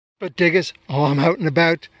But diggers, I'm out and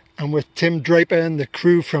about. I'm with Tim Draper and the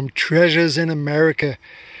crew from Treasures in America.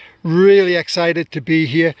 Really excited to be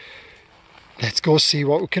here. Let's go see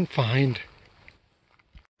what we can find.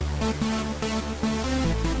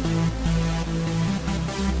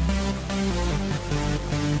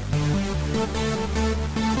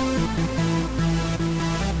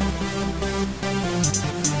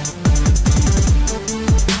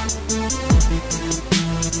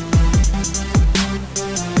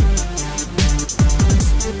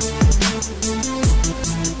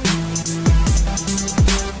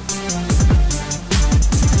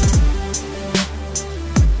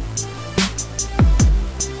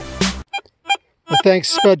 Thanks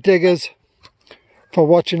Spud diggers for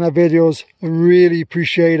watching our videos. I really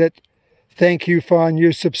appreciate it. Thank you for our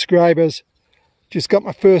new subscribers. Just got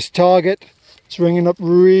my first target. It's ringing up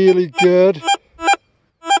really good.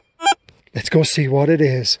 Let's go see what it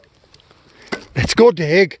is. Let's go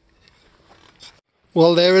dig.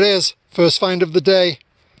 Well, there it is. First find of the day.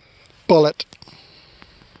 Bullet.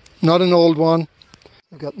 Not an old one.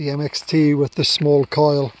 I've got the MXT with the small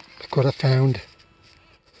coil. Look what I found.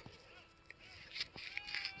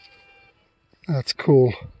 That's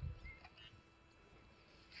cool.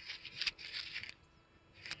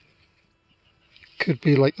 Could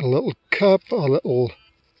be like a little cup or a little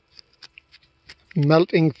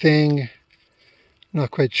melting thing.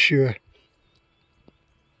 Not quite sure.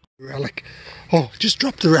 Relic. Oh, just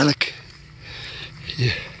dropped the relic.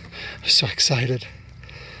 Yeah, I'm so excited.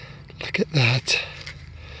 Look at that.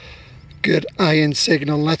 Good iron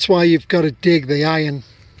signal. That's why you've got to dig the iron.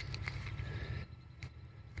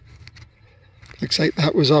 Looks like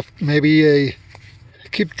that was off maybe a...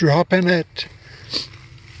 keep dropping it.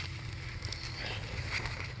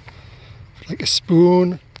 Like a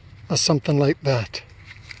spoon or something like that.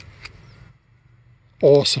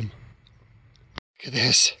 Awesome. Look at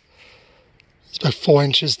this. It's about 4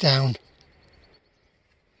 inches down.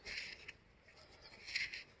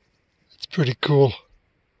 It's pretty cool.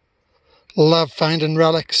 Love finding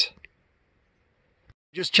relics.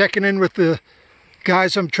 Just checking in with the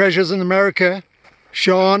guys from Treasures in America.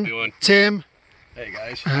 Sean, Tim, hey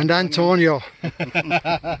guys, and Antonio.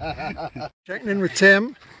 Checking in with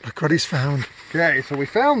Tim. Look what he's found. Okay, so we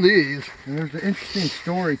found these, and there's an interesting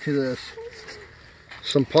story to this.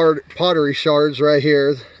 Some pottery shards right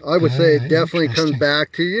here. I would say it definitely comes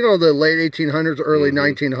back to, you know, the late 1800s, early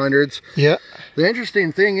 1900s. Yeah. The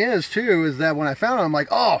interesting thing is, too, is that when I found it, I'm like,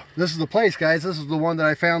 oh, this is the place, guys. This is the one that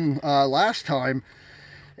I found last time.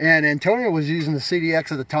 And Antonio was using the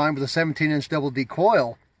CDX at the time with a 17-inch double D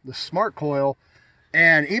coil, the smart coil.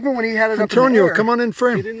 And even when he had it up in the air... come on in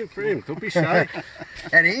frame. Get in the frame, don't be shy.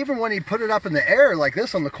 And even when he put it up in the air like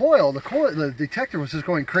this on the coil, the detector was just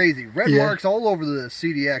going crazy. Red marks all over the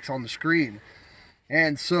CDX on the screen.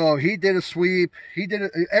 And so he did a sweep.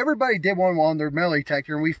 Everybody did one on their metal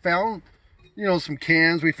detector, and we found, you know, some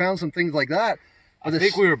cans. We found some things like that. I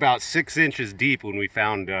think we were about 6 inches deep when we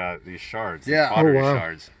found these shards, yeah, pottery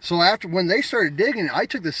shards. So when they started digging, I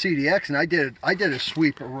took the CDX and I did a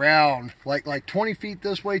sweep around like 20 feet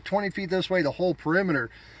this way, 20 feet this way, the whole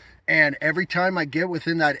perimeter. And every time I get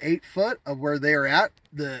within that 8 foot of where they're at,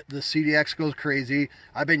 the CDX goes crazy.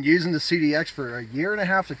 I've been using the CDX for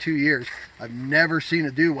 1.5 to 2 years. I've never seen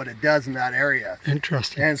it do what it does in that area.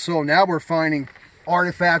 Interesting. And so now we're finding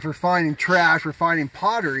artifacts, we're finding trash, we're finding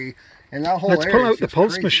pottery. And that whole let's area pull out the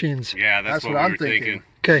pulse crazy. Machines. Yeah, that's what I'm thinking.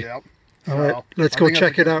 Okay. Yep. All right, let's go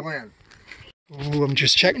check it out. Oh, I'm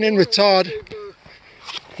just checking in with Todd.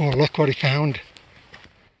 Oh, look what he found.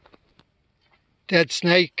 Dead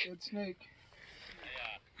snake. Dead snake.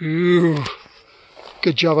 Ooh.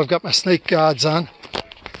 Good job, I've got my snake guards on. It's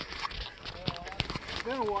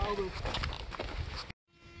been a while though.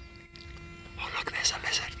 Oh, look, there's a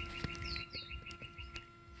lizard.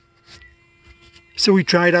 So we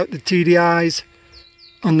tried out the TDIs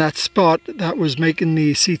on that spot that was making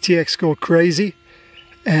the CTX go crazy,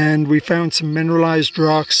 and we found some mineralized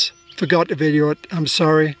rocks. Forgot to video it, I'm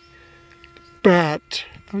sorry. But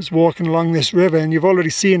I was walking along this river and you've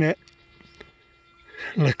already seen it.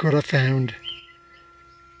 Look what I found.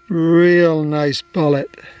 Real nice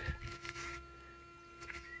bullet.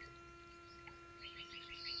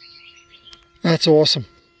 That's awesome.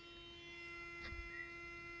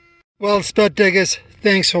 Well, Spud diggers,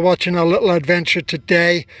 thanks for watching our little adventure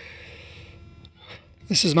today.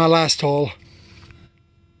 This is my last haul.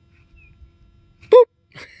 Boop!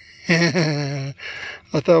 I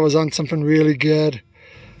thought I was on something really good,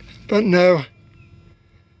 but no.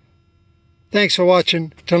 Thanks for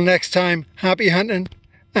watching. Till next time, happy hunting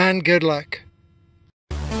and good luck.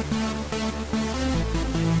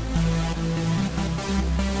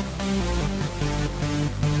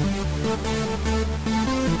 you.